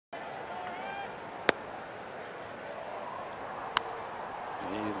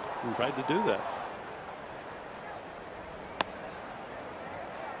He tried to do that.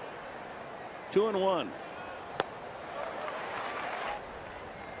 2-1.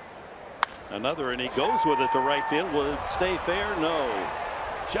 Another, and he goes with it to right field. Will it stay fair? No,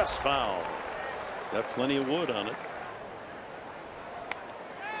 just foul. Got plenty of wood on it.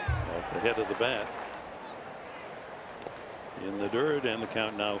 Off the head of the bat. In the dirt, and the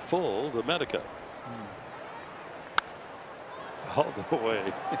count now full to Medica. Fouled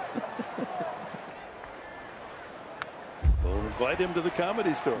away. We'll invite him to the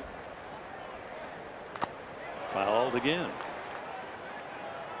Comedy Store. Fouled again.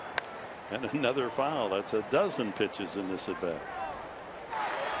 And another foul. That's a dozen pitches in this at bat.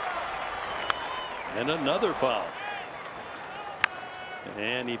 And another foul.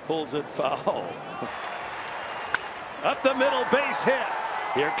 And he pulls it foul. Up the middle, base hit.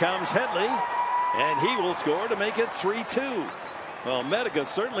 Here comes Headley, and he will score to make it 3-2. Well, Medica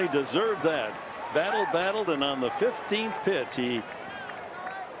certainly deserved that. Battled, and on the 15th pitch, he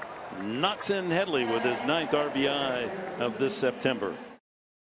knocks in Headley with his 9th RBI of this September.